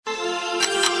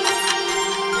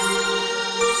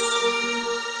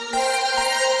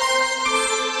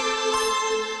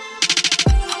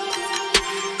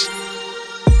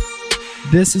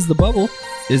This is The Bubble.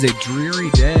 It is a dreary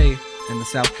day in the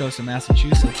south coast of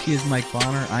Massachusetts. He is Mike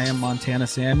Bonner. I am Montana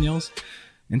Samuels.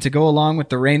 And to go along with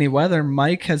the rainy weather,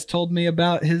 Mike has told me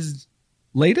about his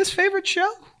latest favorite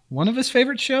show. One of his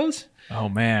favorite shows. Oh,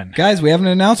 man. Guys, we have an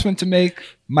announcement to make.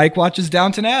 Mike watches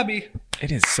Downton Abbey.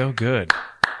 It is so good.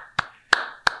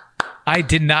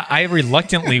 I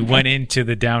reluctantly went into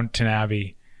the Downton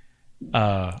Abbey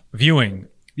viewing.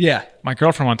 Yeah. My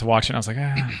girlfriend wanted to watch it, and I was like,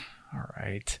 all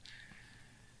right.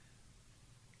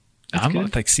 I'm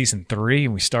on like season 3,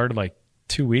 and we started like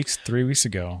 3 weeks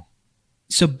ago.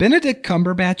 So Benedict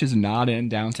Cumberbatch is not in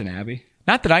Downton Abbey?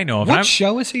 Not that I know of. What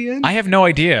show is he in? I have no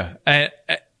idea.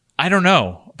 I don't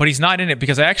know, but he's not in it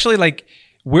because I actually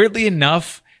weirdly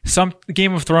enough, some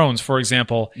Game of Thrones, for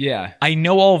example. Yeah. I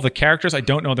know all of the characters. I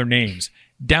don't know their names.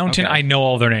 Downton, okay. I know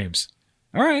all their names.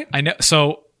 All right. I know.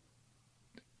 So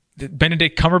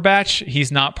Benedict Cumberbatch,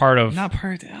 he's not part of.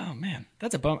 Oh man,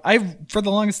 that's a bum. For the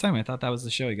longest time I thought that was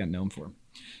the show he got known for.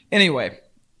 Anyway,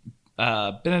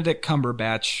 Benedict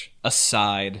Cumberbatch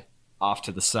aside, off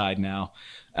to the side now.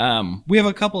 We have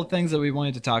a couple of things that we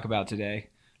wanted to talk about today.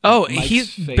 Oh,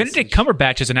 Benedict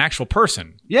Cumberbatch is an actual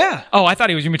person. Yeah. Oh, I thought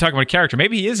he was going to be talking about a character.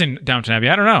 Maybe he is in Downton Abbey.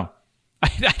 I don't know. I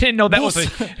didn't know that was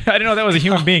a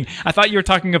human being. I thought you were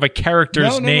talking of a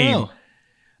character's name.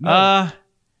 No.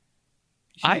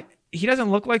 He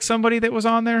doesn't look like somebody that was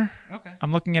on there. Okay.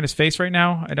 I'm looking at his face right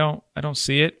now. I don't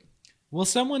see it. Will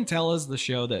someone tell us the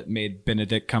show that made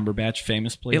Benedict Cumberbatch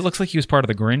famous, please? It looks like he was part of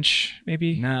the Grinch,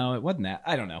 maybe. No, it wasn't that.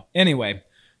 I don't know. Anyway,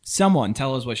 someone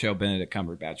tell us what show Benedict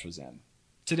Cumberbatch was in.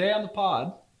 Today on the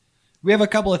pod, we have a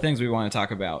couple of things we want to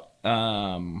talk about.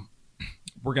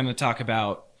 We're going to talk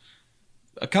about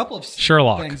a couple of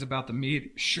Sherlock things about the media.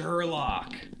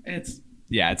 Sherlock. It's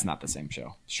not the same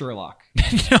show. Sherlock.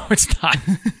 No, it's not.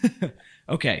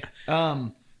 Okay.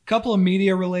 Couple of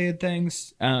media related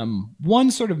things.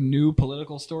 One sort of new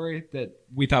political story that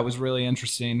we thought was really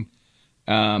interesting.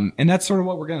 And that's sort of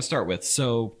what we're going to start with.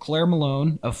 So Claire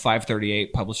Malone of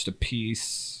 538 published a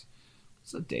piece.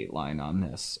 What's the date line on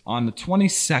this? On the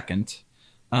 22nd,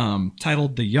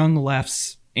 titled The Young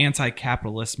Left's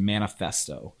Anti-Capitalist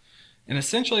Manifesto. And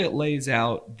essentially it lays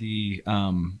out the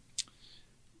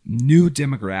new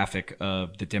demographic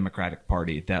of the Democratic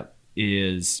Party that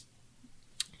is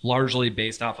largely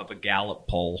based off of a Gallup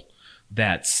poll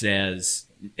that says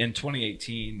in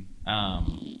 2018,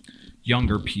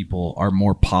 younger people are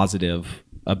more positive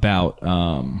about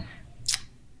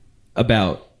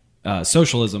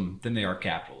socialism than they are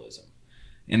capitalism.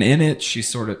 And in it, she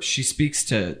speaks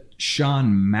to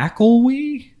Sean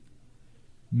McElwee.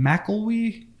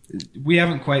 We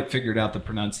haven't quite figured out the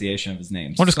pronunciation of his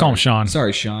name. We'll just call him Sean.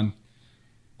 Sorry, Sean.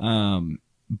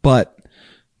 But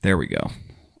there we go.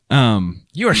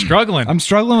 You are struggling. I'm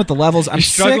struggling with the levels. I'm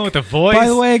struggling with the voice. By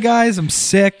the way, guys, I'm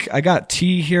sick. I got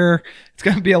tea here. It's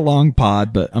gonna be a long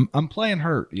pod, but I'm playing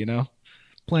hurt.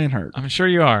 Playing hurt. I'm sure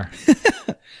you are.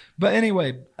 But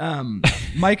anyway,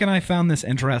 Mike and I found this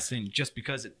interesting just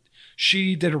because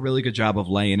she did a really good job of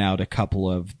laying out a couple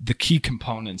of the key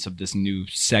components of this new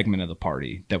segment of the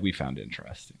party that we found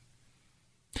interesting.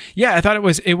 Yeah, I thought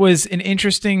it was an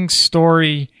interesting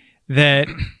story that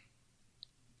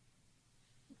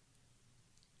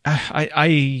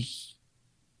I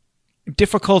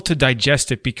difficult to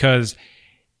digest it because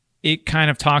it kind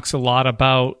of talks a lot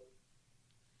about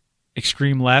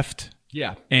extreme left.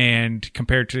 Yeah. And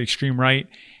compared to the extreme right.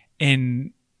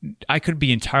 And I could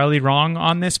be entirely wrong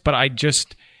on this, but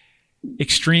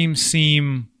extremes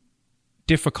seem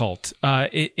difficult.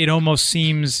 It almost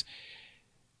seems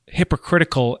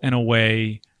hypocritical in a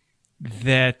way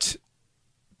that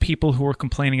people who are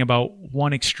complaining about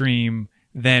one extreme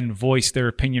then voice their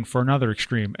opinion for another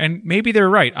extreme. And maybe they're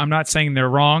right. I'm not saying they're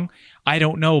wrong. I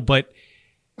don't know, but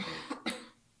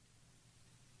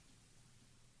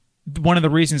one of the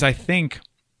reasons I think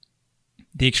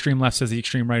the extreme left says the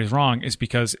extreme right is wrong is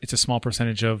because it's a small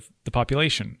percentage of the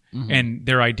population, and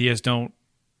their ideas don't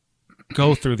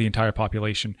go through the entire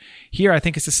population. Here, I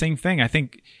think it's the same thing. I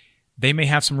think they may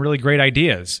have some really great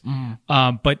ideas,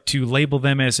 but to label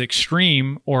them as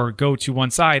extreme or go to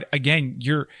one side, again,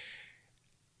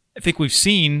 I think we've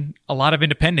seen a lot of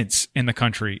independence in the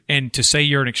country, and to say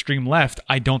you're an extreme left,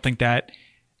 I don't think that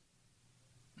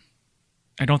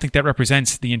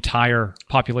represents the entire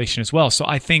population as well. So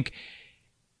I think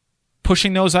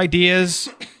pushing those ideas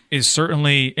is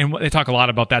certainly, and they talk a lot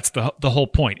about, that's the whole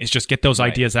point, is just get those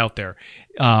ideas out there.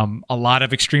 A lot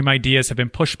of extreme ideas have been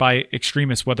pushed by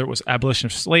extremists, whether it was abolition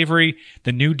of slavery,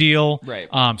 the New Deal,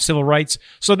 civil rights.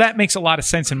 So that makes a lot of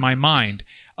sense in my mind.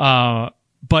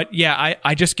 But yeah,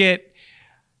 I just get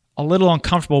a little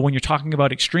uncomfortable when you're talking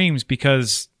about extremes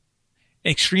because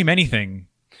extreme anything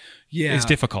is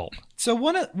difficult. So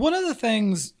one of the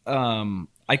things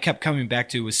I kept coming back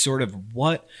to was sort of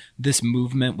what this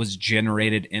movement was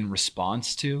generated in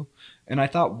response to. And I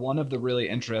thought one of the really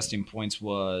interesting points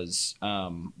was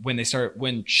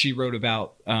when she wrote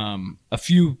about a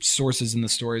few sources in the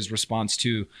story's response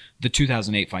to the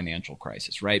 2008 financial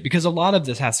crisis, right? Because a lot of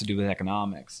this has to do with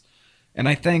economics. And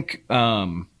I think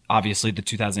obviously the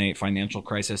 2008 financial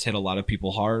crisis hit a lot of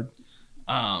people hard.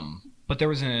 But there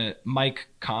was a Mike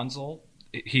Consul.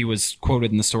 He was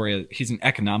quoted in the story. He's an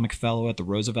economic fellow at the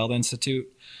Roosevelt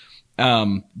Institute.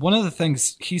 One of the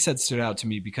things he said stood out to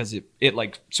me because it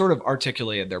like sort of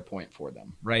articulated their point for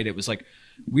them, right? It was like,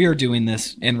 we are doing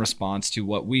this in response to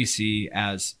what we see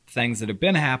as things that have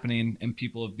been happening and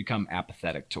people have become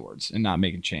apathetic towards and not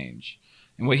making change.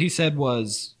 And what he said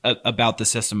was about the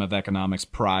system of economics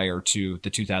prior to the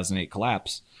 2008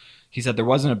 collapse. He said there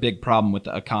wasn't a big problem with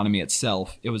the economy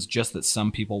itself. It was just that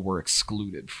some people were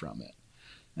excluded from it.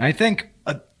 And I think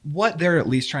what they're at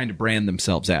least trying to brand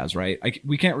themselves as, right?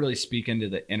 We can't really speak into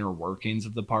the inner workings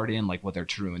of the party and like what their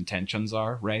true intentions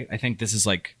are, right? I think this is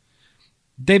like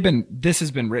this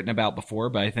has been written about before,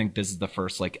 but I think this is the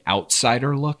first like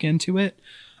outsider look into it.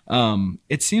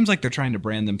 It seems like they're trying to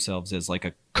brand themselves as like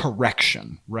a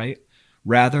correction, right?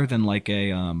 Rather than like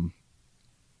rather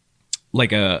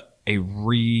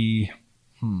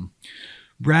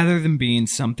than being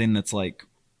something that's like,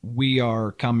 we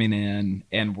are coming in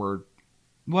and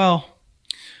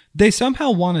they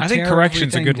somehow want to. I think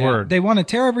correction's a good word. They want to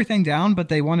tear everything down, but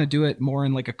they want to do it more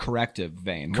in like a corrective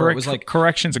vein. Where it was like,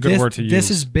 correction's a good word to use. This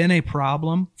has been a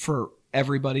problem for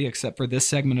everybody except for this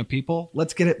segment of people.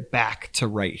 Let's get it back to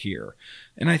right here.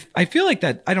 And I feel like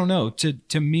that, I don't know,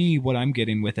 to me, what I'm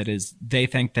getting with it is they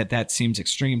think that seems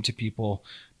extreme to people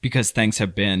because things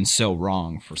have been so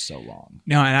wrong for so long.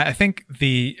 No, and I think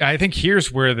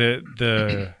here's where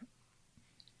the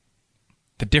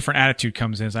different attitude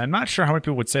comes in. I'm not sure how many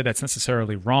people would say that's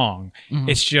necessarily wrong. Mm-hmm.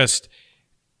 It's just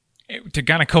to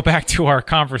kind of go back to our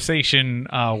conversation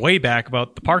way back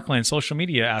about the Parkland social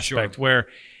media aspect, where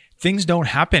things don't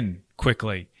happen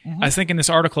quickly. Mm-hmm. I think in this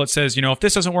article it says, if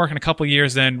this doesn't work in a couple of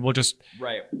years, then we'll just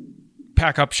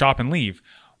pack up shop and leave.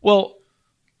 Well,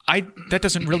 that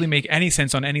doesn't really make any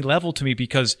sense on any level to me,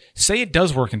 because say it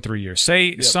does work in 3 years.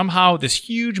 Say somehow this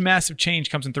huge, massive change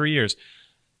comes in 3 years.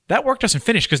 That work doesn't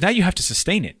finish because now you have to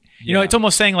sustain it. You know, it's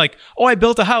almost saying like, oh, I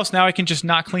built a house. Now I can just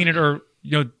not clean it or,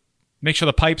 make sure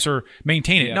the pipes are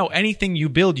maintain it. Yeah. No, anything you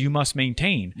build, you must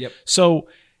maintain. Yep. So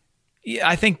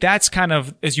I think that's kind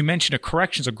of, as you mentioned, a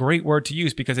correction is a great word to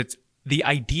use, because it's the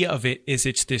idea of it is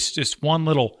it's this just one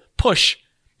little push.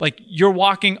 Like you're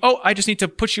walking, oh, I just need to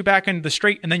push you back into the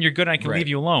straight and then you're good and I can leave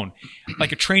you alone.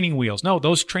 Like a training wheels. No,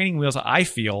 those training wheels, I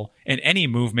feel, in any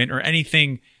movement or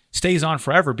anything stays on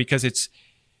forever, because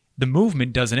the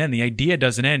movement doesn't end. The idea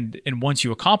doesn't end. And once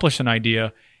you accomplish an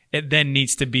idea, it then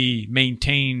needs to be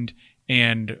maintained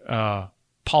and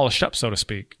polished up, so to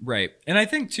speak. Right. And I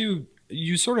think, too,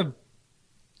 you sort of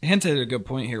hinted at a good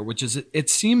point here, which is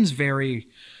it seems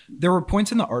there were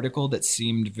points in the article that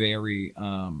seemed very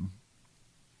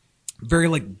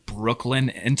like Brooklyn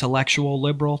intellectual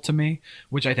liberal to me,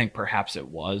 which I think perhaps it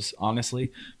was,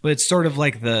 honestly. But it's sort of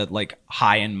like the like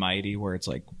high and mighty, where it's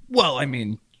like, well, I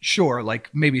mean, sure,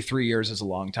 like maybe 3 years is a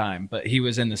long time, but he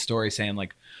was in the story saying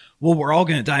like, well, we're all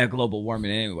going to die of global warming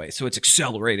anyway, so it's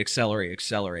accelerate.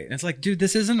 And it's like, dude,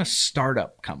 this isn't a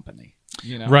startup company,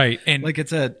 Right. And like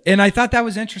and I thought that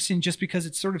was interesting just because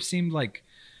it sort of seemed like,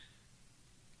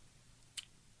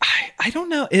 I don't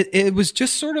know. It was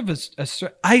just sort of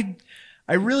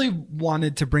I really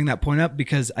wanted to bring that point up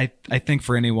because I think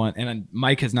for anyone, and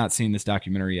Mike has not seen this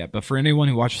documentary yet, but for anyone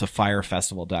who watched the Fyre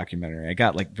Festival documentary, I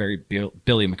got like very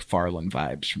Billy McFarland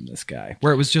vibes from this guy,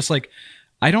 where it was just like,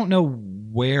 I don't know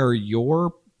where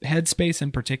your headspace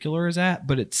in particular is at,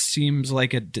 but it seems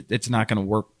like it's not going to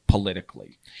work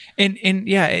politically. And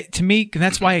yeah, to me,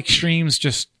 that's why extremes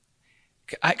just,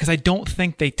 because I don't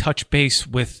think they touch base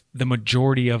with the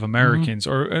majority of Americans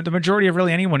or the majority of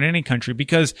really anyone in any country,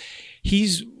 because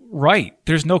he's right.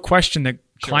 There's no question that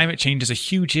climate change is a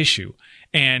huge issue,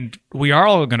 and we are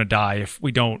all going to die if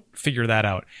we don't figure that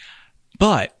out.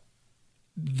 But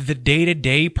the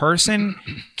day-to-day person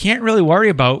can't really worry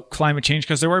about climate change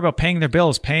because they're worried about paying their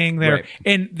bills,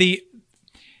 and the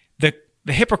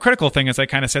hypocritical thing, as I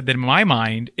kind of said that in my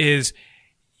mind, is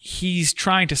he's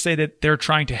trying to say that they're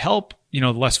trying to help,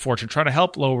 the less fortunate, try to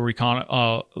help lower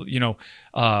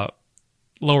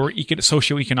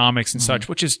socioeconomics and such,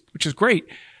 which is great.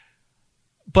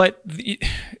 But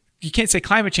you can't say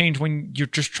climate change when you're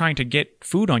just trying to get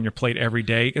food on your plate every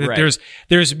day. Right.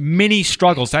 There's many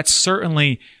struggles. That's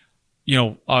certainly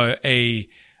a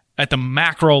at the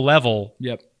macro level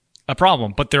Yep. a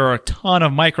problem, but there are a ton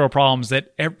of micro problems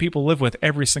that people live with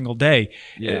every single day.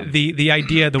 Yeah. The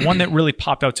idea, the one that really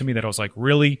popped out to me that I was like,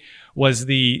 really, was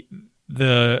the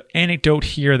anecdote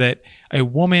here that a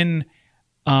woman,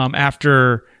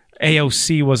 after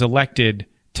AOC was elected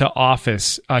to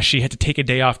office, she had to take a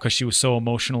day off because she was so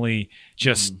emotionally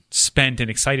just spent and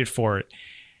excited for it.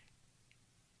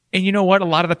 And you know what? A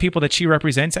lot of the people that she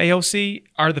represents, AOC,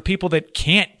 are the people that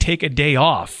can't take a day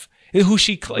off. Who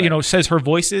she, says her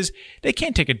voice is, they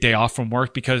can't take a day off from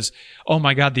work because, oh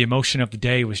my God, the emotion of the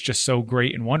day was just so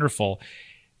great and wonderful.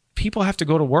 People have to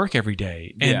go to work every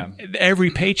day, and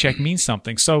every paycheck means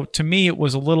something. So to me, it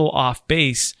was a little off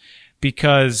base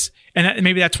because, and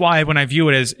maybe that's why when I view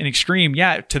it as an extreme,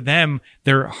 to them,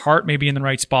 their heart may be in the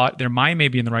right spot, their mind may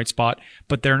be in the right spot,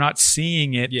 but they're not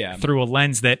seeing it through a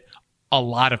lens that a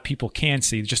lot of people can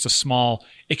see, just a small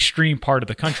extreme part of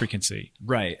the country can see.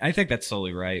 Right. I think that's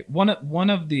totally right. One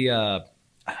of the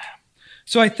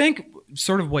so I think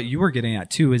sort of what you were getting at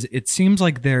too is it seems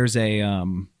like there's a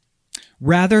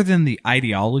rather than the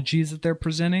ideologies that they're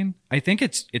presenting, I think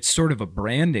it's sort of a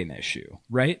branding issue,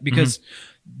 right? Because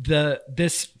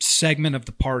this segment of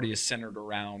the party is centered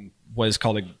around what is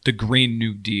called the Green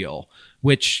New Deal,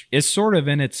 which is sort of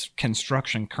in its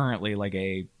construction currently like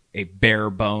a bare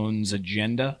bones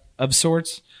agenda of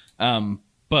sorts.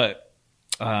 But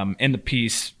in the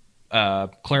piece,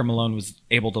 Claire Malone was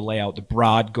able to lay out the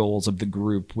broad goals of the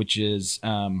group, which is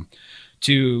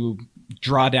to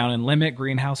draw down and limit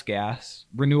greenhouse gas,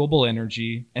 renewable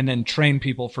energy, and then train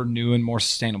people for new and more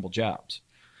sustainable jobs.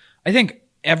 I think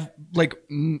I'm not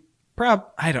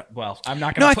going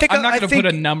to put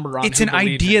a number on. It's an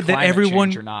idea that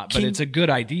everyone or not, but it's a good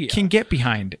idea. Can get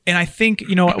behind. And I think,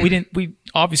 we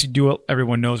obviously do it.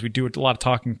 Everyone knows we do a lot of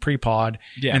talking pre-pod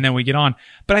and then we get on.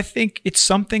 But I think it's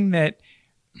something that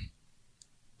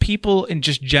people in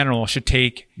just general should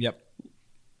take. Yep.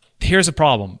 Here's a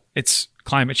problem. It's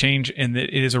climate change and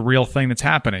it is a real thing that's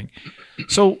happening.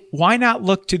 So why not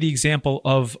look to the example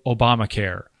of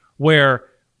Obamacare, where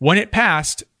when it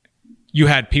passed, you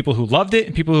had people who loved it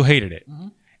and people who hated it.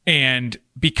 And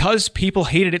because people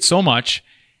hated it so much,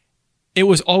 it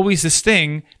was always this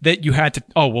thing that you had to,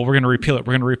 we're going to repeal it.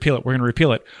 We're going to repeal it. We're going to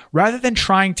repeal it. Rather than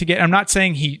trying to get, I'm not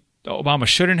saying Obama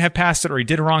shouldn't have passed it or he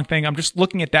did a wrong thing. I'm just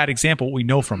looking at that example, what we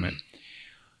know from it.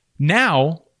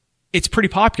 Now it's pretty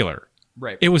popular.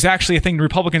 Right. It was actually a thing the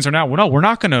Republicans are now, well, no, we're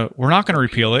not going to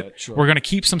repeal it. Sure. We're going to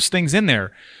keep some things in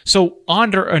there. So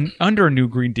under a new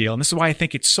Green Deal, and this is why I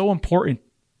think it's so important,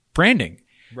 branding.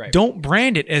 Right. Don't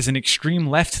brand it as an extreme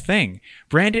left thing.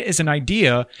 Brand it as an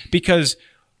idea, because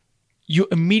you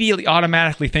immediately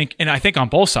automatically think, and I think on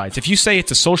both sides, if you say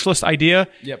it's a socialist idea,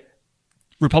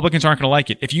 Republicans aren't going to like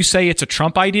it. If you say it's a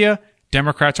Trump idea,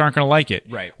 Democrats aren't going to like it.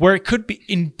 Right. Where it could be,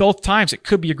 in both times, it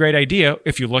could be a great idea.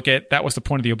 If you look at, that was the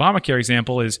point of the Obamacare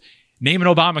example, is name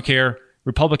an Obamacare,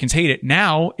 Republicans hate it.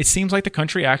 Now it seems like the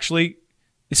country actually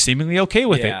is seemingly okay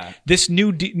with it. This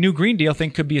new Green Deal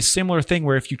thing could be a similar thing,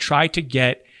 where if you try to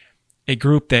get a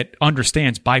group that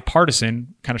understands,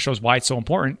 bipartisan, kind of shows why it's so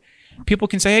important, people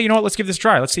can say, hey, you know what, let's give this a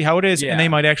try. Let's see how it is. And they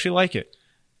might actually like it.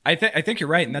 I think you're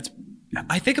right. And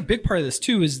I think a big part of this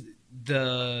too is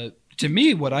to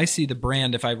me, what I see the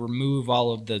brand, if I remove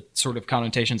all of the sort of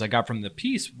connotations I got from the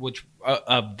piece, which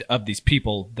of these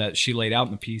people that she laid out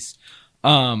in the piece,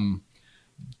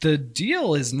 the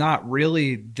deal is not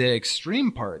really the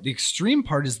extreme part. The extreme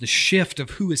part is the shift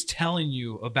of who is telling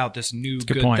you about this new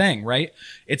good thing, right?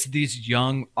 It's these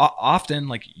young, often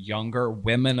like younger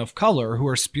women of color who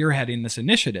are spearheading this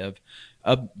initiative.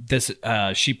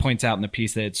 She points out in the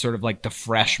piece that it's sort of like the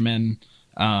freshmen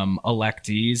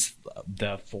electees,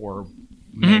 the 4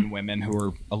 main women who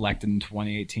were elected in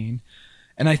 2018.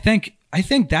 And I think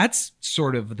that's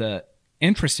sort of the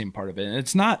interesting part of it. And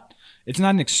it's not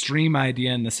an extreme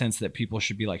idea in the sense that people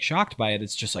should be like shocked by it.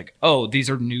 It's just like, oh, these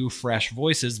are new, fresh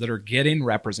voices that are getting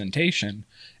representation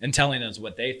and telling us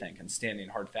what they think and standing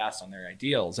hard fast on their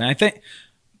ideals. And I think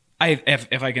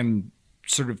if I can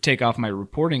sort of take off my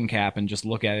reporting cap and just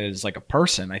look at it as like a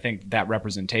person, I think that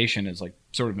representation is like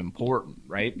sort of important,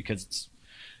 right? Because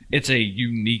it's a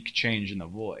unique change in the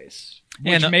voice,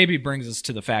 which maybe brings us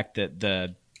to the fact that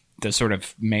the sort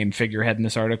of main figurehead in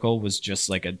this article was just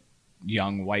like a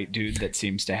young white dude that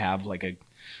seems to have like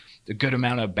a good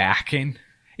amount of backing.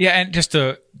 Yeah, and just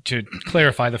to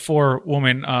clarify, the 4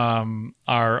 women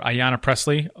are Ayanna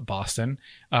Pressley, Boston,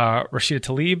 Rashida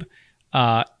Tlaib,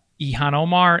 Ilhan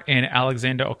Omar, and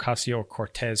Alexandra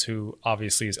Ocasio-Cortez, who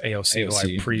obviously is AOC, who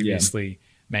I previously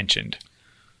mentioned.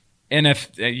 And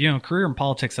if career in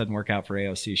politics doesn't work out for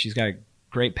AOC, she's got a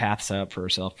great path set up for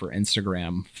herself for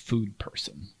Instagram food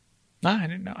person. No, I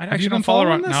didn't know. I you actually been don't follow her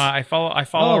following on. this? No, I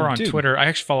follow her on dude. Twitter. I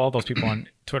actually follow all those people on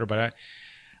Twitter, but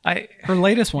Her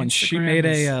latest one, she Instagram made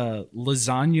is- a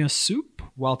lasagna soup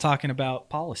while talking about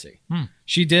policy.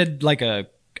 She did like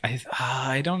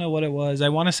I don't know what it was. I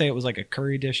want to say it was like a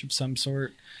curry dish of some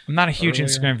sort. I'm not a huge Earlier.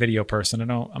 Instagram video person.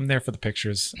 I'm there for the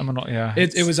pictures.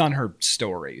 It was on her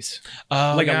stories,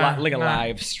 a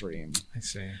live stream. I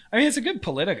see. I mean, it's a good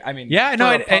political. I mean, Yeah,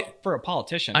 no, for a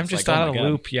politician, I'm it's just like, out oh of my the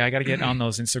God. loop. Yeah, I got to get on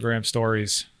those Instagram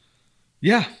stories.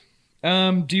 Yeah.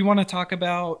 Do you want to talk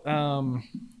about?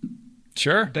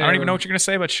 Sure. I don't even know what you're gonna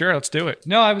say, but sure, let's do it.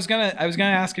 No, I was gonna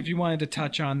ask if you wanted to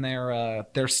touch on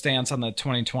their stance on the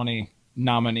 2020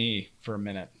 nominee for a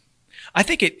minute. I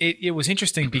think it was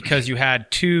interesting because you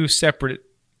had two separate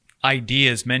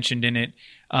ideas mentioned in it.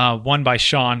 One by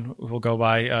Sean, who will go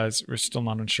by, we're still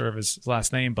not unsure of his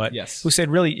last name, but Yes. who said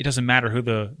really it doesn't matter who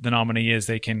the nominee is.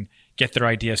 They can get their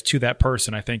ideas to that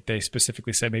person. I think they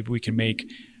specifically said maybe we can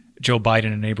make Joe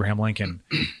Biden and Abraham Lincoln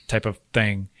type of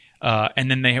thing. And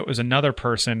then there was another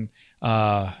person,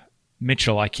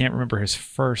 Mitchell. I can't remember his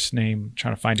first name. I'm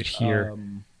trying to find it here.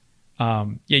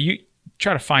 You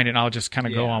try to find it, and I'll just kind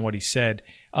of go on what he said.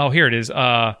 Oh, here it is.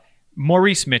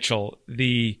 Maurice Mitchell,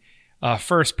 the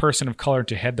first person of color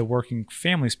to head the Working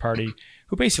Families Party,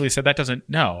 who basically said that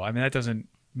doesn't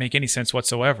make any sense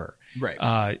whatsoever.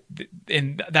 Right.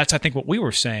 And that's, I think, what we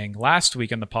were saying last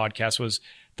week on the podcast was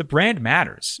the brand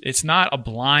matters. It's not a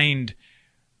blind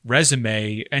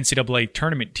resume NCAA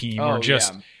tournament team or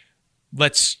just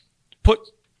let's put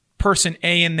person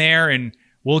A in there and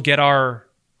we'll get our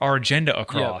agenda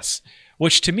across. Yep.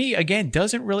 Which to me, again,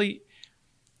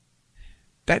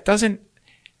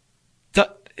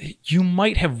 you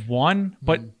might have won,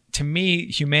 but to me,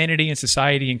 humanity and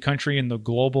society and country in the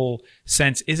global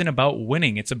sense isn't about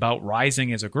winning. It's about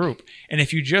rising as a group. And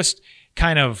if you just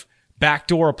kind of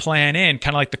backdoor a plan in,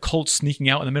 kind of like the Colts sneaking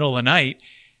out in the middle of the night,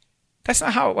 that's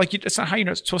not how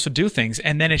you're supposed to do things.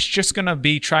 And then it's just going to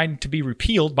be trying to be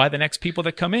repealed by the next people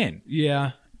that come in.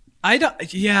 Yeah.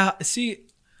 See,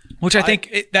 which I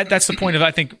think that's the point of,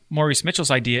 I think, Maurice Mitchell's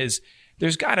idea is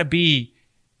there's got to be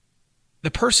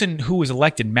the person who was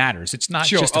elected matters. It's not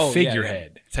just a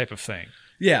figurehead type of thing.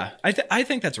 Yeah, I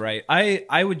think that's right.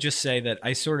 I would just say that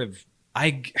I sort of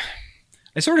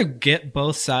get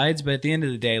both sides, but at the end of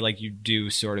the day, like, you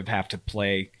do sort of have to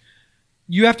play.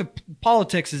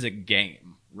 Politics is a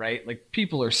game, right? Like,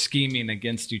 people are scheming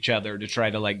against each other to try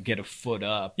to like get a foot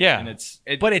up. Yeah, and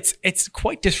it's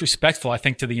quite disrespectful, I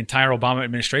think, to the entire Obama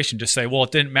administration to say, well,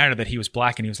 it didn't matter that he was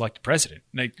black and he was elected president.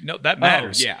 Like, no, that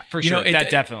matters. Oh, yeah, for sure. That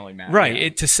definitely matters. Right. Yeah.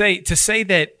 To say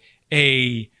that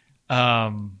a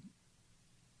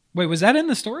Wait, was that in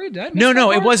the story? Did I miss No, that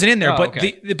it part? wasn't in there. Oh, but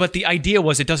okay. the idea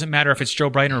was it doesn't matter if it's Joe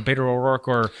Biden or Beto O'Rourke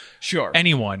or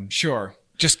anyone. Sure.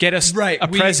 Just get us a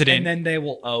president. And then they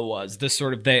will owe us this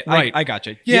sort of they. Right. I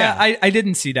gotcha. Yeah. I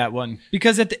didn't see that one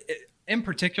because in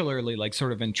particularly like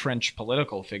sort of entrenched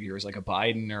political figures like a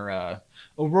Biden or a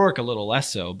O'Rourke a little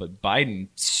less so, but Biden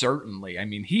certainly. I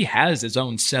mean, he has his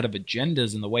own set of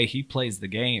agendas in the way he plays the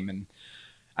game, and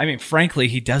I mean, frankly,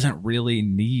 he doesn't really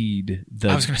need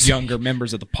the younger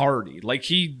members of the party. Like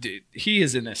he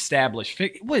is an established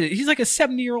figure. He's like a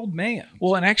 70-year-old man.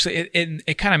 Well, and actually,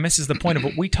 it kind of misses the point of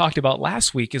what we talked about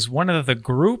last week. Is one of the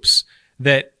groups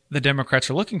that the Democrats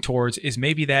are looking towards is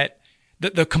maybe that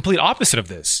the complete opposite of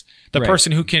this. The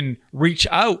person who can reach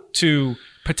out to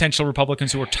potential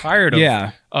Republicans who are tired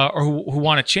of or who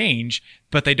want to change,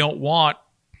 but they don't want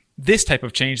this type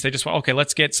of change. They just want, okay,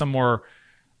 let's get some more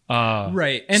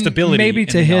and stability. Maybe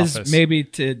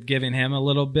to giving him a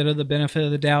little bit of the benefit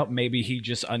of the doubt, maybe he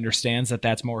just understands that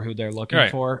that's more who they're looking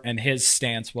for, and his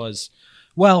stance was,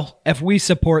 well, if we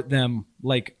support them,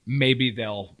 like, maybe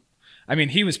they'll. I mean,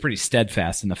 he was pretty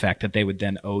steadfast in the fact that they would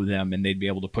then owe them and they'd be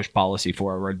able to push policy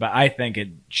forward. But I think it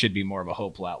should be more of a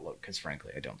hopeful outlook because,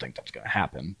 frankly, I don't think that's going to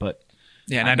happen. But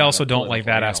yeah, and I also don't like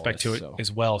that aspect to it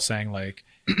as well, saying like.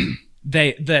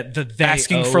 They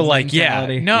asking for like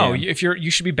if you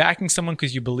should be backing someone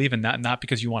because you believe in that, not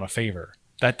because you want a favor.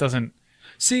 That doesn't.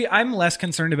 See, I'm less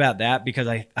concerned about that because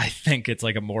I think it's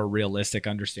like a more realistic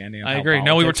understanding of I how agree.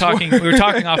 No, we were talking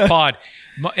off pod.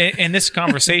 In this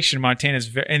conversation,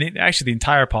 Montana's actually the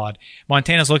entire pod.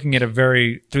 Montana's looking at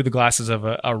through the glasses of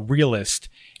a realist,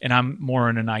 and I'm more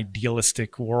in an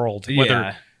idealistic world.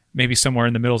 Whether maybe somewhere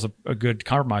in the middle is a good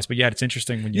compromise. But yeah, it's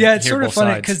interesting when you hear it's sort of both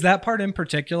funny sides. because that part in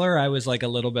particular, I was like a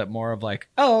little bit more of like,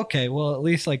 oh, okay, well, at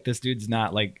least like this dude's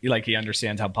not like he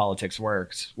understands how politics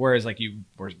works. Whereas like you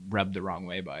were rubbed the wrong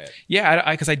way by it.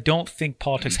 Yeah, because I don't think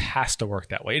politics has to work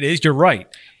that way. It is. You're right.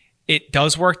 it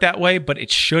does work that way, but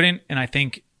it shouldn't. And I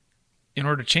think in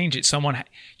order to change it,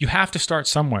 you have to start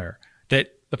somewhere.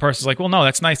 That the person's like, well, no,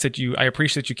 that's nice that I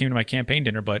appreciate that you came to my campaign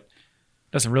dinner, but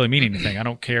it doesn't really mean anything. I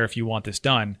don't care if you want this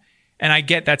done. And I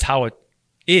get that's how it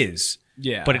is.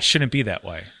 Yeah. But it shouldn't be that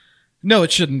way. No,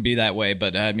 it shouldn't be that way.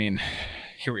 But I mean,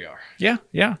 here we are. Yeah.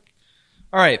 Yeah.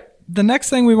 All right. The next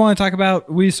thing we want to talk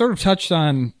about, we sort of touched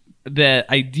on the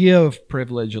idea of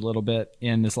privilege a little bit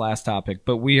in this last topic,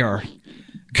 but we are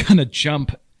going to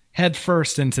jump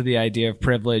headfirst into the idea of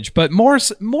privilege, but more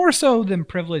so than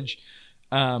privilege,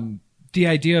 the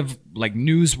idea of like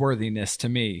newsworthiness to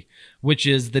me, which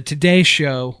is the Today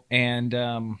Show. And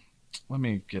let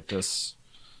me get this.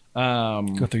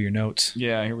 Go through your notes.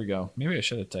 Yeah, here we go. Maybe I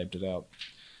should have typed it out.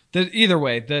 Either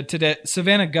way,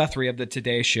 Savannah Guthrie of the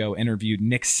Today Show interviewed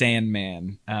Nick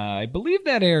Sandmann. I believe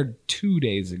that aired 2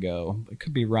 days ago. I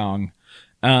could be wrong.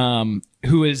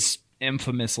 Who is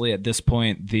infamously at this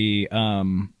point the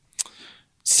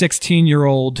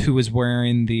 16-year-old who was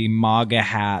wearing the MAGA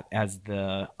hat as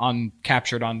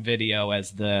captured on video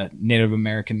as the Native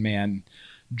American man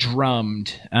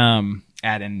drummed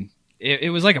at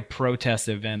it was like a protest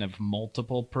event of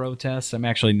multiple protests. I'm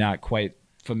actually not quite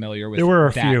familiar with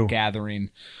that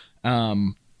gathering.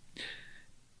 The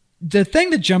thing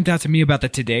that jumped out to me about the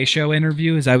Today Show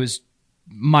interview is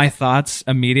my thoughts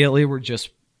immediately were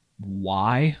just,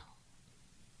 why?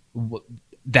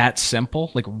 That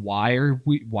simple? Like, why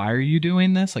are you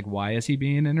doing this? Like, why is he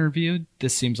being interviewed?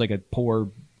 This seems like a poor,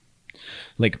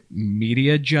 like,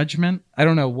 media judgment. I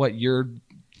don't know what your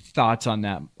thoughts on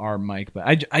that are, Mike,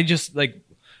 but I just like,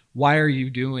 why are you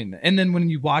doing that? And then when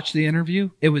you watch the interview,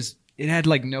 it had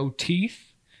like no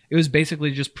teeth. It was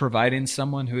basically just providing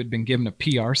someone who had been given a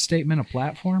PR statement a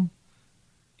platform.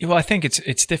 Well, I think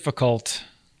it's difficult.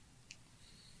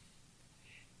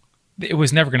 It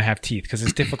was never going to have teeth because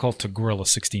it's difficult to grill a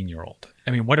 16-year-old.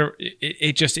 I mean,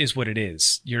 it just is what it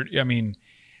is.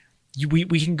 We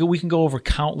can go over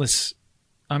countless.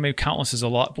 I mean, countless is a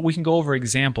lot, but we can go over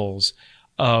examples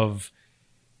of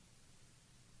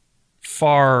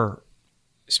far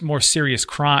more serious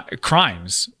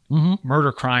crimes,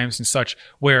 murder crimes and such,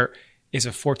 where is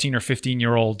a 14 or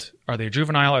 15-year-old, are they a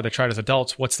juvenile? Are they tried as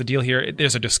adults? What's the deal here?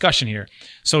 There's a discussion here.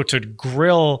 So to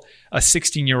grill a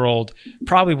 16-year-old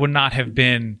probably would not have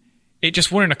been, it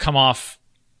just wouldn't have come off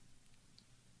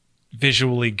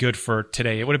visually good for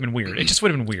today. It would have been weird. It just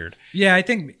would have been weird. Yeah, I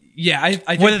think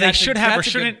whether they should have or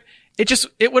shouldn't,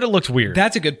 it would have looked weird.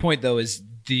 That's a good point, though, is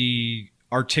the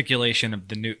articulation of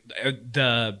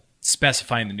the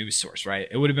specifying the news source, right?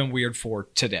 It would have been weird for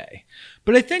today.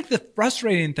 But I think the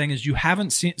frustrating thing is you haven't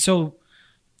seen. So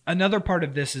another part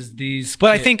of this is these.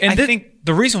 But I think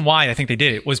the reason why I think they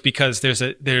did it was because there's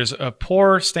a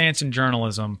poor stance in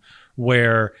journalism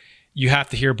where you have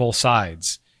to hear both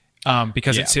sides.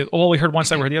 Because it's, we heard one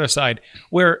side, we heard the other side.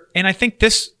 And I think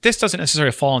this doesn't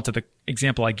necessarily fall into the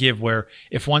example I give, where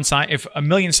if a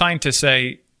million scientists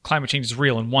say climate change is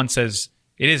real and one says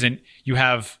it isn't, you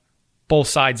have both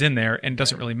sides in there and it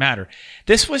doesn't really matter.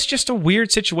 This was just a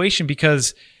weird situation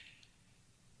because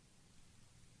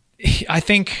I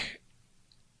think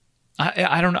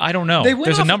I don't know.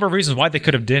 There's a number of reasons why they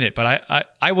could have done it, but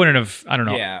I wouldn't have. I don't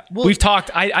know. Yeah. Well, we've talked.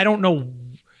 I don't know.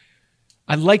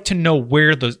 I'd like to know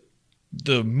where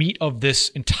the meat of this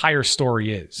entire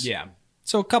story is. Yeah.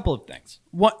 So a couple of things.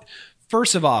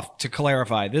 First of all, to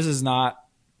clarify,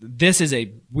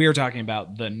 we're talking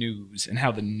about the news and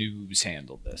how the news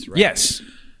handled this, right? Yes.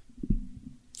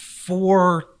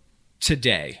 For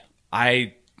today,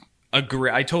 I agree.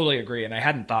 I totally agree. And I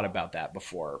hadn't thought about that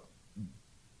before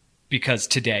because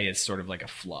today is sort of like a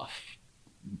fluff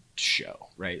show,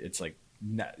 right? It's like,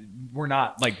 we're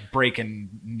not like breaking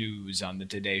news on the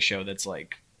Today Show that's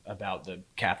like about the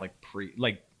Catholic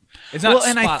it's not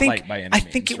Spotlight by any means. I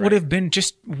think it would have been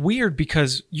just weird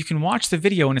because you can watch the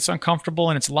video and it's uncomfortable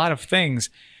and it's a lot of things.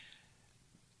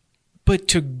 But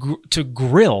to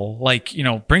grill,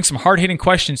 bring some hard hitting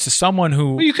questions to someone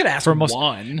who you could ask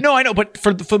one. No, I know, but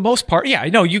for the most part, yeah, I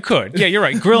know you could. Yeah, you're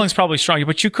right. Grilling's probably strong,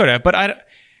 but you could have. But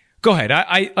go ahead.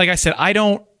 I like I said, I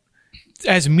don't.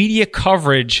 As media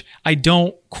coverage, I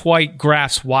don't quite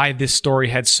grasp why this story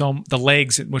had the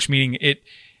legs, which meaning it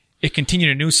continued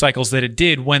in news cycles that it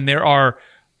did when there are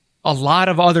a lot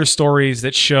of other stories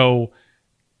that show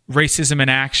racism in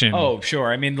action. Oh,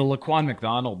 sure. I mean, the Laquan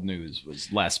McDonald news was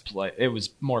it was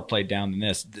more played down than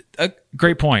this.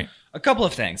 Great point. A couple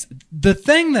of things. The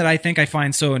thing that I think I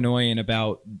find so annoying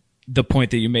about the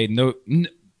point that you made, hold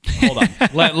on.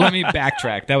 let me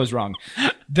backtrack. That was wrong.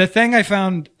 The thing I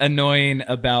found annoying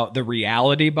about the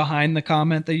reality behind the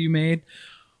comment that you made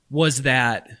was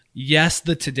that yes,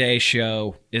 the Today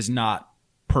Show is not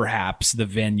perhaps the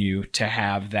venue to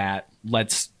have that.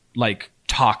 Let's like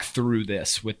talk through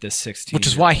this with this 16. Which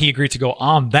is why he agreed to go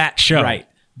on that show. Right.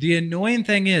 The annoying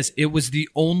thing is it was the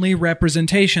only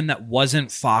representation that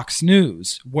wasn't Fox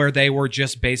News, where they were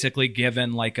just basically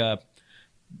given not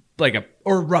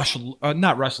Rush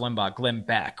Limbaugh, Glenn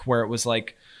Beck, where it was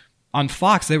like on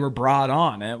Fox, they were brought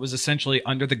on and it was essentially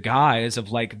under the guise of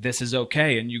like, this is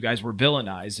okay. And you guys were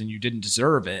villainized and you didn't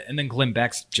deserve it. And then Glenn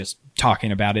Beck's just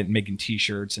talking about it and making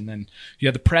t-shirts. And then you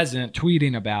had the president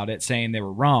tweeting about it, saying they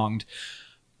were wronged.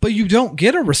 But you don't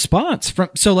get a response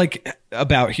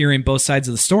about hearing both sides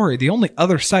of the story. The only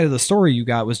other side of the story you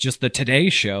got was just the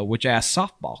Today Show, which asked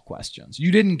softball questions.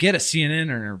 You didn't get a CNN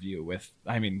interview with,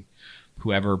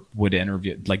 whoever would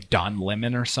interview, like Don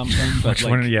Lemon or something. But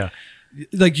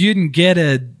like you didn't get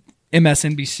a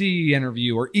MSNBC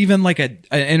interview or even like an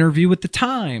interview with the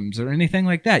Times or anything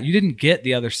like that. You didn't get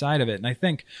the other side of it. And I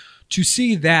think to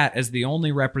see that as the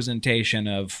only representation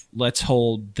of let's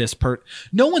hold this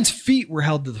no one's feet were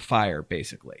held to the fire,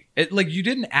 basically. You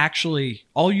didn't actually,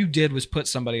 all you did was put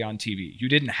somebody on TV. You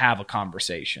didn't have a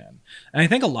conversation. And I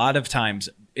think a lot of times,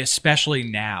 especially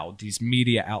now, these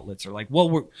media outlets are like,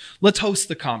 well, let's host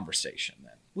the conversation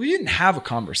then. Well, you didn't have a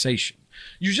conversation.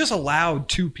 You just allowed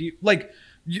two people,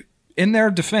 in their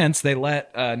defense, they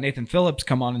let Nathan Phillips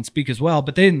come on and speak as well,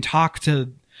 but they didn't talk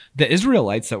to the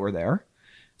Israelites that were there.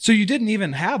 So you didn't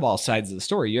even have all sides of the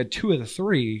story. You had two of the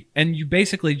three, and you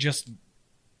basically just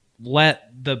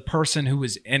let the person who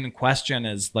was in question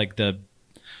as like the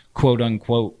quote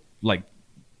unquote, like,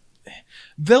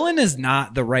 villain is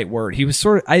not the right word. He was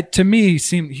to me,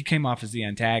 he came off as the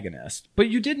antagonist, but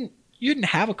you didn't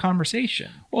have a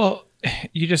conversation. Well,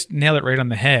 you just nailed it right on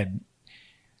the head.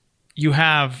 You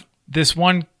have this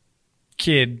one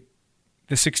kid,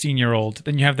 the 16-year-old,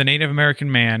 then you have the Native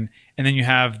American man, and then you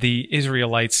have the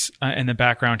Israelites in the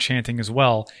background chanting as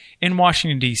well in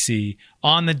Washington, D.C.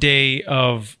 on the day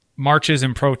of marches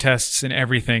and protests and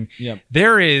everything. Yep.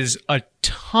 There is a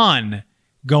ton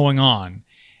going on.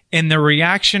 And the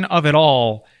reaction of it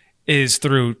all is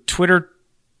through Twitter,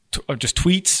 just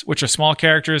tweets, which are small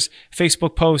characters,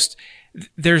 Facebook posts.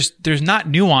 There's not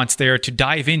nuance there to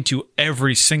dive into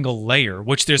every single layer,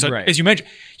 which there's right. As you mentioned,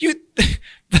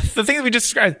 the thing that we just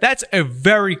described, that's a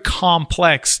very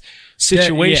complex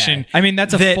situation. Yeah.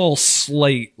 That's a full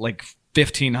slate, like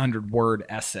 1,500 word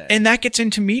essay. And that gets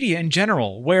into media in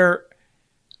general, where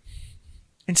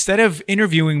instead of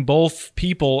interviewing both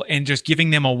people and just giving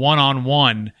them a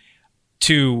one-on-one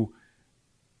to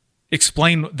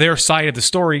explain their side of the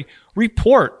story,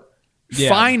 report. Yeah.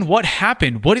 Find what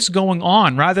happened. What is going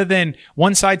on? Rather than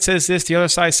one side says this, the other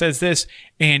side says this,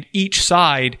 and each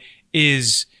side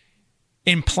is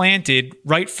implanted,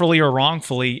 rightfully or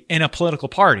wrongfully, in a political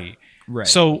party. Right.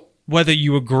 So whether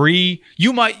you agree,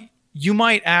 you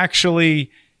might actually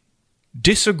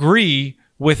disagree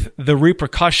with the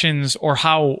repercussions or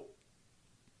how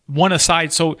one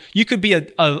aside. So you could be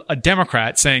a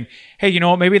Democrat saying, hey, you know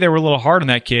what, maybe they were a little hard on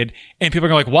that kid. And people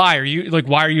are like, why are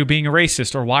you being a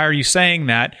racist? Or why are you saying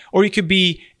that? Or you could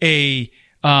be a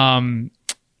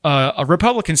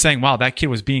Republican saying, wow, that kid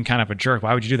was being kind of a jerk.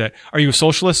 Why would you do that? Are you a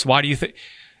socialist? Why do you think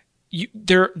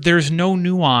there's no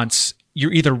nuance?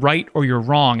 You're either right or you're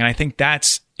wrong. And I think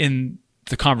that's in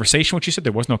the conversation, what you said,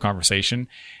 there was no conversation.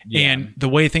 Yeah. And the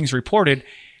way things are reported,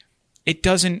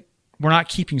 we're not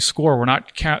keeping score. We're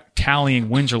not tallying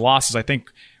wins or losses. I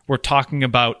think we're talking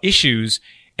about issues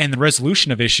and the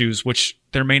resolution of issues, which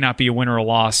there may not be a win or a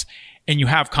loss. And you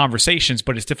have conversations,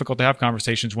 but it's difficult to have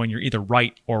conversations when you're either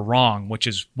right or wrong, which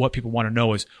is what people want to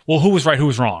know is, well, who was right, who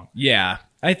was wrong? Yeah,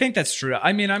 I think that's true.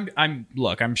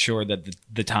 I'm sure that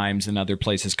the Times and other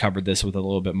places covered this with a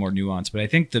little bit more nuance, but I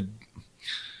think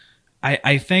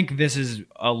I think this is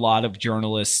a lot of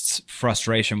journalists'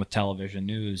 frustration with television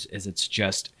news is it's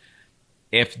just,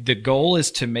 if the goal is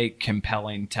to make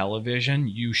compelling television,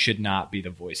 you should not be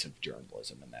the voice of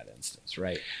journalism in that instance,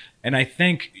 right? And I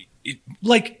think,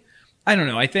 I don't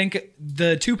know. I think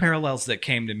the two parallels that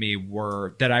came to me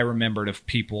were that I remembered of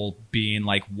people being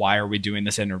like, why are we doing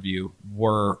this interview,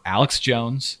 were Alex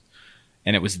Jones,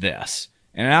 and it was this.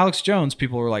 And Alex Jones,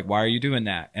 people were like, why are you doing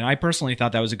that? And I personally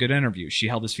thought that was a good interview. She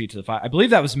held his feet to the fire. I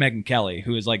believe that was Megyn Kelly,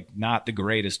 who is like not the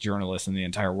greatest journalist in the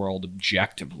entire world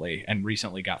objectively, and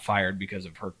recently got fired because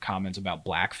of her comments about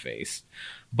blackface.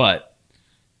 But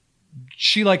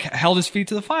she like held his feet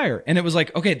to the fire. And it was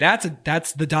like, okay,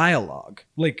 that's the dialogue.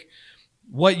 Like,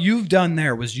 what you've done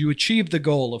there was you achieved the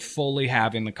goal of fully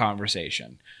having the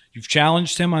conversation. You've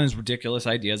challenged him on his ridiculous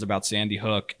ideas about Sandy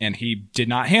Hook, and he did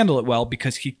not handle it well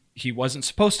because he he wasn't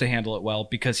supposed to handle it well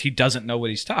because he doesn't know what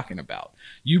he's talking about.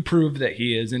 You prove that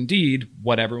he is indeed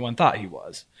what everyone thought he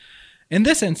was. In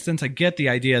this instance, I get the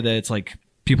idea that it's like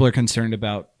people are concerned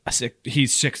about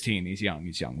he's 16, he's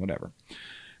young, whatever.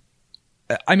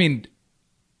 I mean,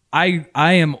 I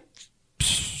am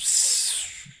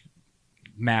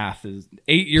math is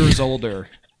 8 years older.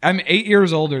 I'm 8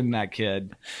 years older than that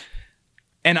kid.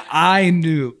 And I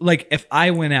knew, like, if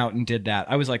I went out and did that,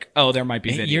 I was like, oh, there might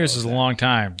be 8 years is a long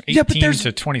time. 18 yeah, but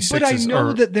to 26 but I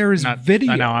know that there is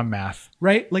video. I know, I'm math.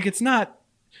 Right? Like, it's not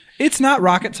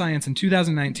rocket science in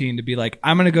 2019 to be like,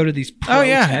 I'm going to go to these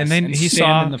protests and then he stand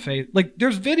saw in the face. Like,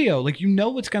 there's video. Like, you know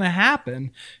what's going to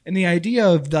happen. And the idea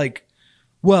of, like,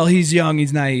 well, he's young,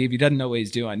 he's naive, he doesn't know what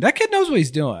he's doing. That kid knows what he's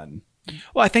doing.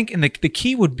 Well, I think the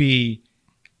key would be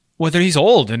whether he's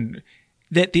old and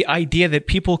that the idea that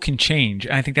people can change.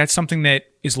 And I think that's something that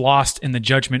is lost in the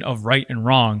judgment of right and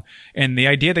wrong. And the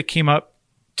idea that came up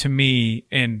to me,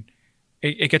 and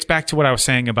it gets back to what I was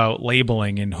saying about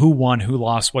labeling and who won, who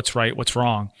lost, what's right, what's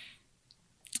wrong.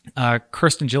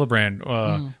 Kirsten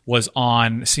Gillibrand was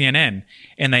on CNN,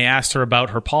 and they asked her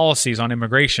about her policies on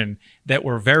immigration that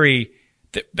were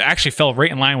that actually fell right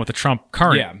in line with the Trump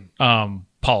current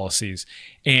policies.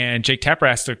 And Jake Tapper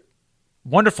asked a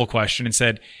wonderful question and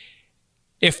said,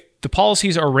 if the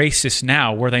policies are racist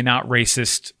now, were they not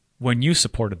racist when you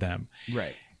supported them?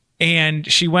 Right. And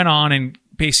she went on and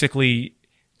basically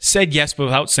said yes, but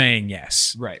without saying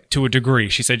yes. Right. To a degree.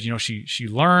 She said, she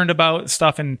learned about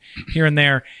stuff and here and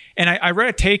there. And I read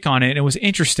a take on it, and it was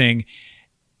interesting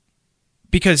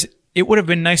because it would have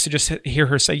been nice to just hear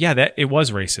her say, yeah, that it was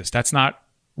racist. That's not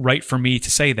right for me to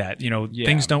say that.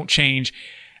 Things don't change.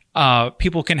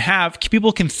 People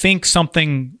can think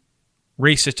something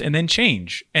racist and then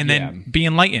change and then be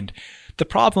enlightened. The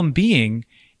problem being,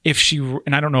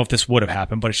 and I don't know if this would have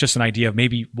happened, but it's just an idea of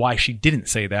maybe why she didn't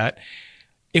say that.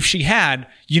 If she had,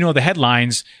 the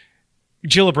headlines,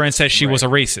 Gillibrand says she was a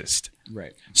racist.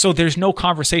 Right. So there's no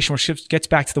conversation, which gets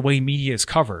back to the way media is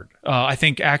covered. I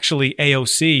think actually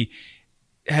AOC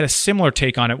had a similar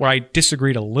take on it where I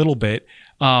disagreed a little bit,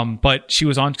 but she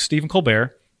was on Stephen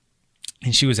Colbert,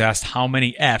 and she was asked how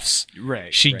many Fs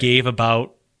she gave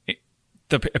about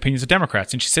the opinions of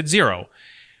Democrats, and she said 0.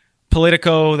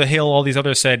 Politico, The Hill, all these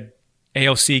others said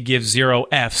AOC gives 0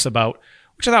 Fs about,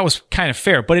 which I thought was kind of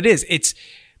fair, but it's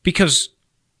because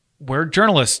we're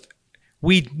journalists.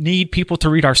 We need people to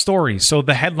read our stories. So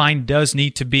the headline does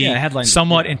need to be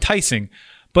somewhat enticing,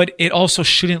 but it also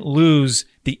shouldn't lose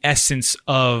the essence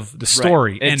of the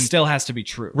story. Right. It still has to be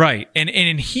true. Right. And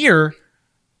in here,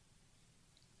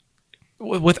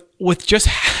 with just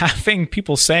having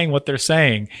people saying what they're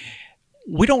saying,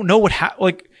 we don't know what happened.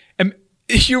 Like,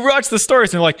 you watch the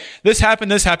stories and they're like, this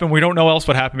happened, we don't know else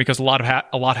what happened because a lot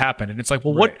happened. And it's like,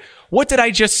 well, what did I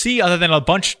just see other than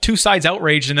two sides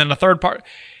outraged and then a third part?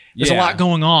 There's a lot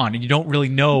going on, and you don't really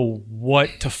know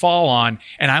what to fall on.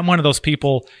 And I'm one of those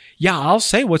people. Yeah, I'll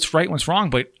say what's right, what's wrong,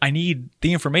 but I need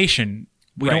the information.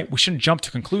 We shouldn't jump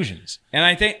to conclusions. And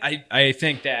I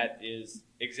think that is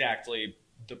exactly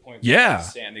the point.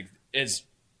 Is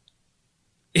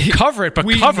cover it, but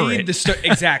cover it.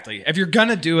 Exactly. If you're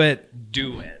gonna do it,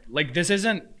 do it. Like, this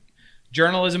isn't,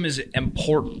 journalism is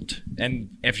important,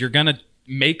 and if you're gonna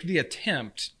make the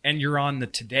attempt and you're on the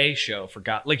Today Show,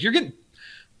 you're getting.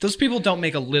 Those people don't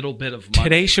make a little bit of money.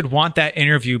 Today should want that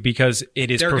interview because it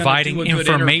is providing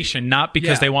information, not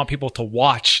because they want people to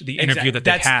watch the interview that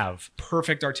they have.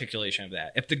 Perfect articulation of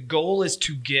that. If the goal is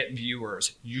to get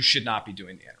viewers, you should not be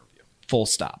doing the interview. Full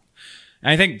stop.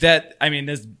 And I think that,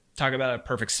 this talk about a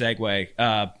perfect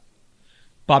segue.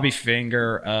 Bobby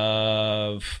Finger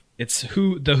of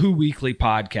the Who Weekly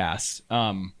podcast.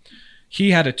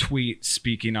 He had a tweet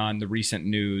speaking on the recent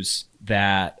news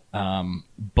that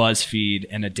BuzzFeed,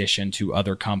 in addition to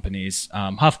other companies,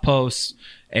 HuffPost,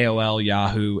 AOL,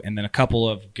 Yahoo, and then a couple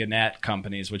of Gannett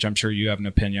companies, which I'm sure you have an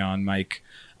opinion on, Mike,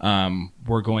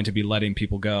 were going to be letting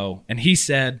people go. And he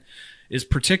said, is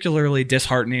particularly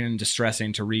disheartening and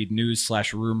distressing to read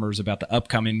news/rumors about the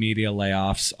upcoming media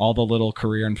layoffs, all the little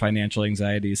career and financial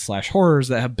anxieties/horrors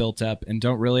that have built up and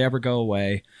don't really ever go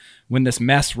away, when this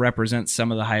mess represents some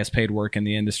of the highest paid work in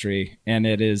the industry. And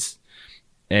it is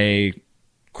a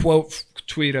quote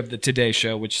tweet of the Today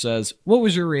Show, which says, "What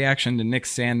was your reaction to Nick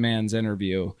Sandmann's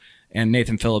interview?" And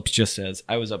Nathan Phillips just says,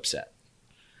 "I was upset."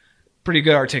 Pretty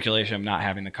good articulation of not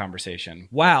having the conversation.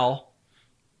 Wow.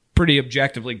 Pretty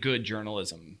objectively good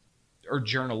journalism, or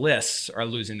journalists are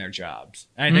losing their jobs.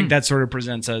 And I think that sort of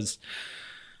presents us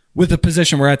with the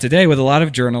position we're at today with a lot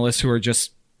of journalists who are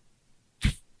just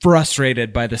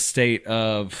frustrated by the state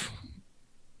of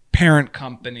parent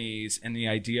companies and the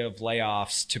idea of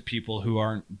layoffs to people who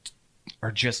are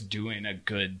just doing a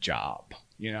good job,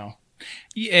 you know?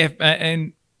 Yeah,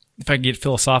 and if I get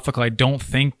philosophical, I don't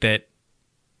think that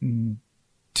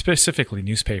specifically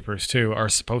newspapers too are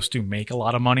supposed to make a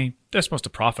lot of money. They're supposed to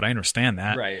profit. I understand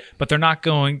that, Right. But they're not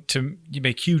going to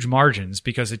make huge margins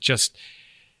because it's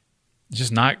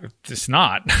not.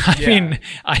 I Yeah. mean,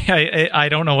 I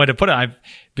don't know what to put it. I've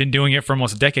been doing it for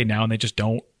almost a decade now, and they just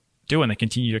don't do it, and they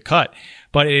continue to cut.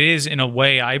 But it is, in a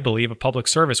way, I believe, a public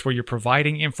service where you're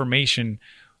providing information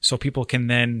so people can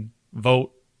then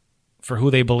vote for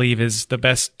who they believe is the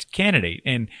best candidate.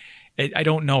 And I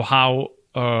don't know how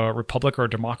a republic or a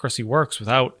democracy works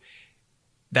without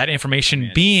that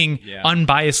information being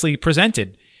unbiasedly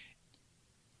presented.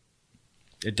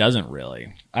 It doesn't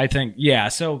really. I think, yeah.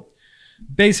 So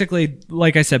basically,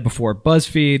 like I said before,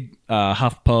 BuzzFeed,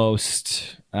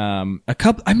 HuffPost,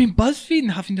 BuzzFeed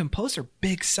and Huffington Post are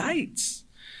big sites.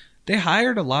 They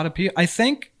hired a lot of people.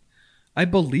 I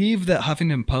believe that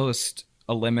Huffington Post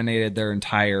eliminated their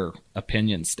entire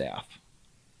opinion staff.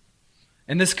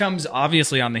 And this comes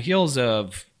obviously on the heels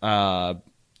of Paul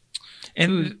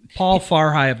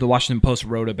Farhi of the Washington Post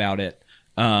wrote about it.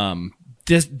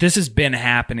 This has been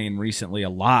happening recently a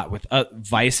lot with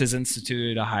Vice has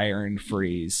instituted a hiring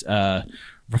freeze.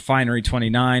 Refinery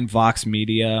 29, Vox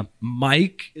Media.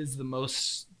 Mike is the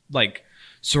most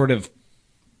sort of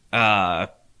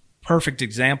perfect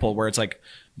example where it's like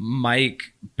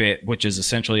MikeBit, which is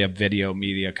essentially a video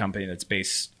media company that's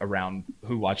based around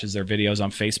who watches their videos on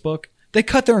Facebook. They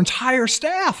cut their entire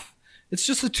staff. It's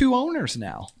just the two owners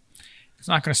now. It's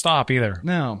not going to stop either.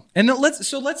 No. And let's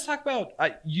talk about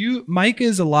Mike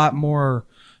is a lot more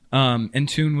in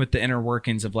tune with the inner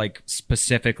workings of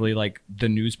specifically the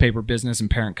newspaper business and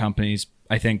parent companies.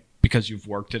 I think because you've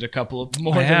worked at a couple of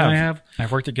more than I have.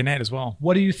 I've worked at Gannett as well.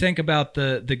 What do you think about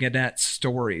the Gannett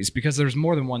stories? Because there's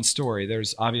more than one story.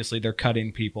 There's obviously they're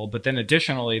cutting people, but then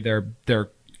additionally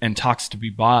they're in talks to be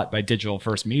bought by Digital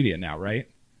First Media now, right?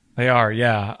 They are,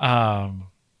 yeah.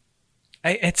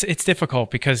 It's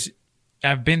difficult because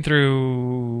I've been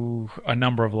through a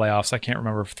number of layoffs. I can't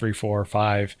remember 3, 4, or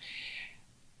 5.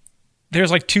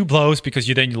 There's two blows because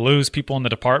you lose people in the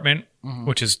department,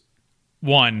 which is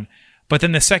one. But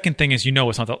then the second thing is,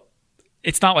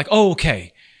 it's not like, oh,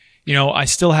 okay, I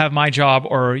still have my job,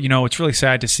 or, it's really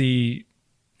sad to see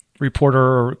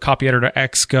reporter or copy editor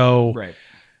X go. Right.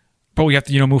 But we have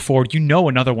to, move forward.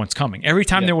 Another one's coming. Every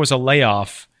time there was a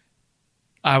layoff,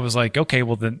 I was like, okay,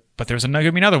 well then, but there's going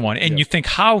to be another one. And you think,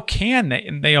 how can they?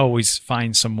 And they always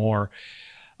find some more.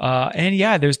 And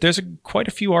yeah, there's quite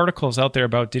a few articles out there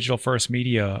about Digital First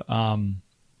Media. Kind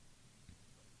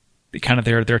of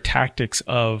their tactics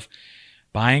of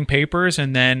buying papers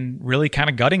and then really kind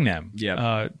of gutting them.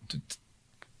 Yeah.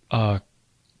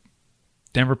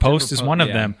 Denver Post is one of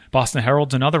them. Boston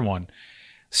Herald's another one.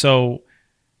 So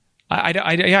I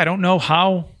don't know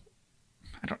how.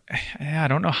 I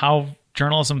don't know how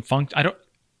journalism functions.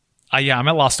 I'm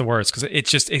at loss of words because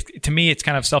it's just to me it's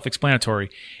kind of self-explanatory.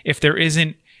 If there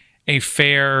isn't a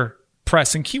fair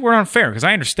press, and keyword on fair, because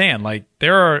I understand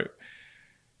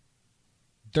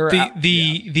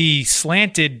the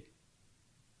slanted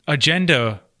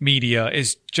agenda media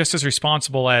is just as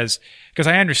responsible as, because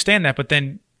I understand that, but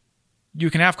then you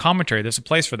can have commentary. There's a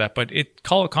place for that, but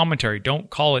call it commentary. Don't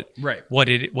call it what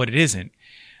it isn't.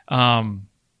 I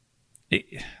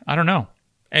don't know.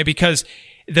 And because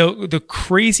the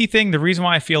crazy thing, the reason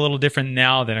why I feel a little different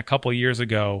now than a couple of years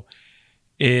ago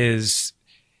is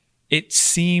it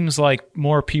seems like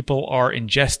more people are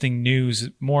ingesting news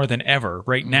more than ever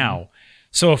right now.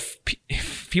 So if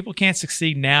people can't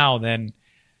succeed now, then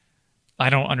I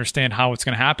don't understand how it's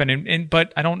going to happen.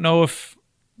 But I don't know if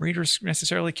readers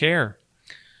necessarily care.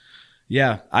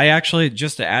 Yeah, I actually,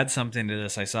 just to add something to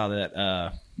this, I saw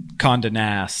that Condé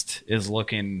Nast is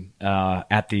looking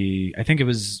at I think it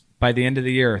was by the end of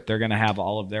the year, they're going to have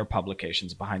all of their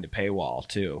publications behind a paywall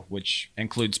too, which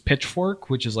includes Pitchfork,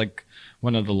 which is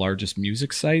one of the largest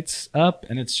music sites up.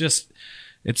 And it's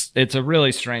a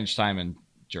really strange time in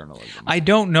journalism. I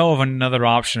don't know of another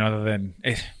option other than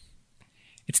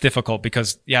it's difficult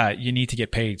because you need to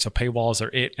get paid. So paywalls are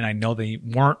it. And I know they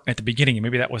weren't at the beginning, and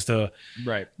maybe that was the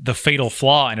fatal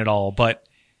flaw in it all. But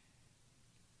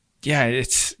yeah,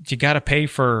 you got to pay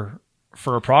for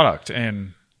a product.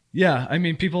 And yeah, I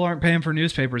mean, people aren't paying for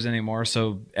newspapers anymore.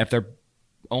 So if they're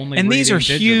only and these are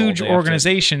digital, huge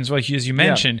organizations, like as you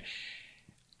mentioned,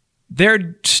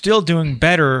 they're still doing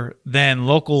better than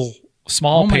local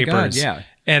small papers. God,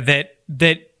 and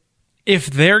that if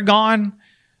they're gone,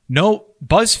 no,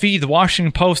 BuzzFeed, the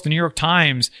Washington Post, the New York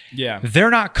Times, they're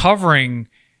not covering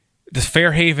the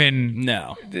Fairhaven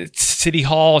No. city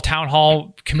hall, town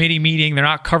hall committee meeting. They're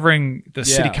not covering the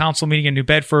city council meeting in New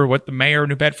Bedford, what the mayor of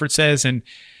New Bedford says. And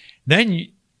then you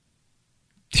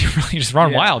really just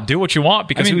run wild, do what you want,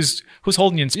 because who's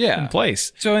holding you in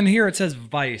place? So in here it says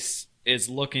Vice is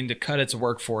looking to cut its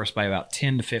workforce by about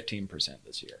 10 to 15%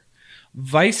 this year.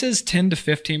 Vice's 10 to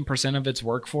 15% of its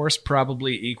workforce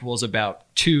probably equals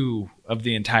about 2 of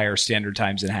the entire Standard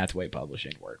Times and Hathaway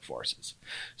Publishing workforces.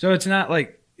 So it's not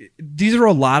like these are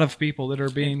a lot of people that are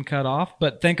being cut off,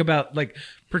 but think about, like,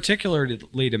 particularly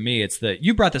to me, it's that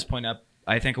you brought this point up,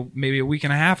 I think maybe a week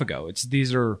and a half ago.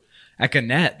 These are at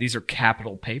Gannett, these are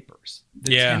capital papers.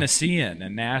 The Tennessean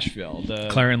in Nashville, the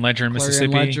Clarion Ledger in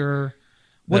Mississippi, Ledger.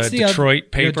 What's the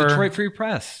Detroit paper? The Detroit Free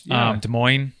Press. Yeah. Des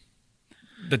Moines.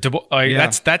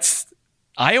 That's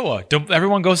Iowa.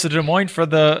 Everyone goes to Des Moines for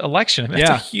the election. That's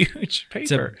a huge paper.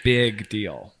 It's a big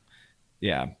deal.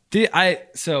 Yeah.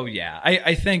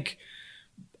 I think,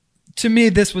 to me,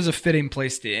 this was a fitting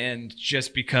place to end,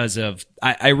 just because of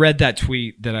I read that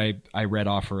tweet that I read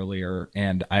off earlier,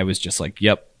 and I was just like,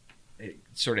 yep, it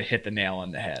sort of hit the nail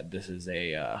on the head. This is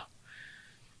a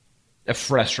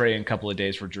frustrating couple of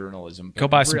days for journalism. Go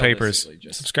buy some papers.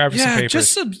 Subscribe to some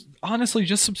papers. Honestly,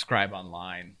 just subscribe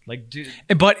online. Like, dude.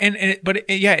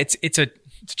 It's a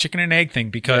chicken and egg thing,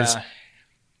 because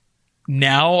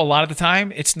now a lot of the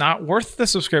time it's not worth the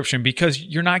subscription, because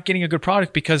you're not getting a good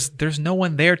product, because there's no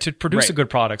one there to produce a good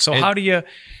product. So how do you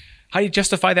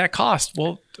justify that cost?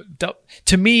 Well,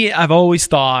 to me, I've always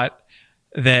thought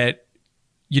that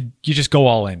you just go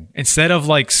all in instead of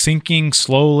like sinking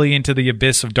slowly into the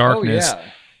abyss of darkness.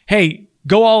 Hey,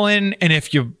 go all in, and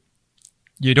if you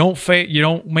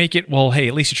don't make it, well, hey,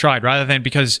 at least you tried. Rather than,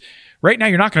 because right now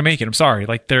you're not going to make it. I'm sorry,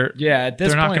 like they're not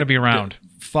going to be around.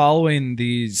 Following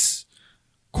these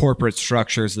corporate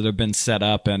structures that have been set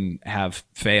up and have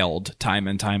failed time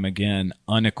and time again,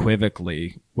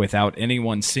 unequivocally, without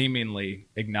anyone seemingly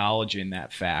acknowledging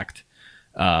that fact.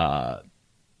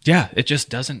 It just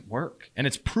doesn't work. And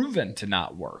it's proven to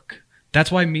not work.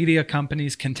 That's why media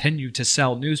companies continue to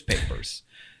sell newspapers.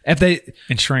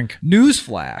 And shrink.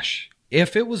 Newsflash.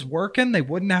 If it was working, they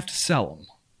wouldn't have to sell them.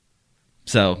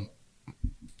 So,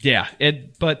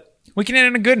 but we can end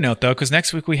on a good note, though, because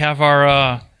next week we have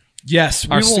our Yes,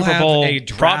 we our will Super have Bowl a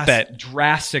prop bet.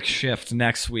 drastic shift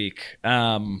next week.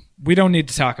 We don't need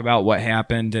to talk about what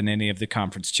happened in any of the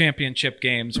conference championship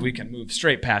games. We can move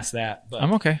straight past that. But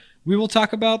I'm okay. We will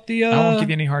talk about the... I won't give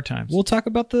you any hard times. We'll talk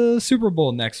about the Super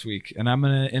Bowl next week, and I'm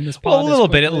going to end this pod. Well, a little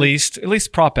bit at least. At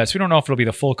least prop bets. We don't know if it'll be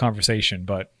the full conversation,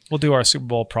 but we'll do our Super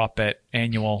Bowl prop bet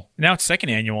annual. Now it's second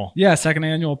annual. Yeah, second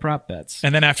annual prop bets.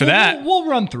 And then after that... We'll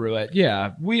run through it.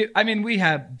 Yeah. We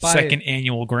have... second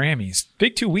annual Grammys.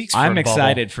 Big 2 weeks for I'm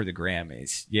excited for the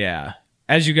Grammys. Yeah.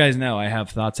 As you guys know, I have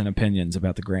thoughts and opinions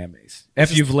about the Grammys.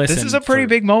 If you've listened... This is a pretty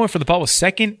big moment for the bubble.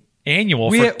 Second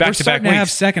annual for back-to-back weeks. We're starting to have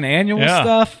second annual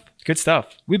stuff. Good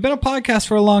stuff. We've been a podcast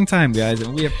for a long time, guys,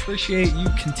 and we appreciate you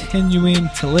continuing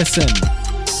to listen.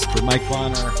 For Mike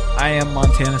Bonner, I am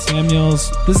Montana Samuels.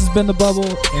 This has been The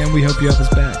Bubble, and we hope you have us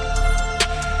back.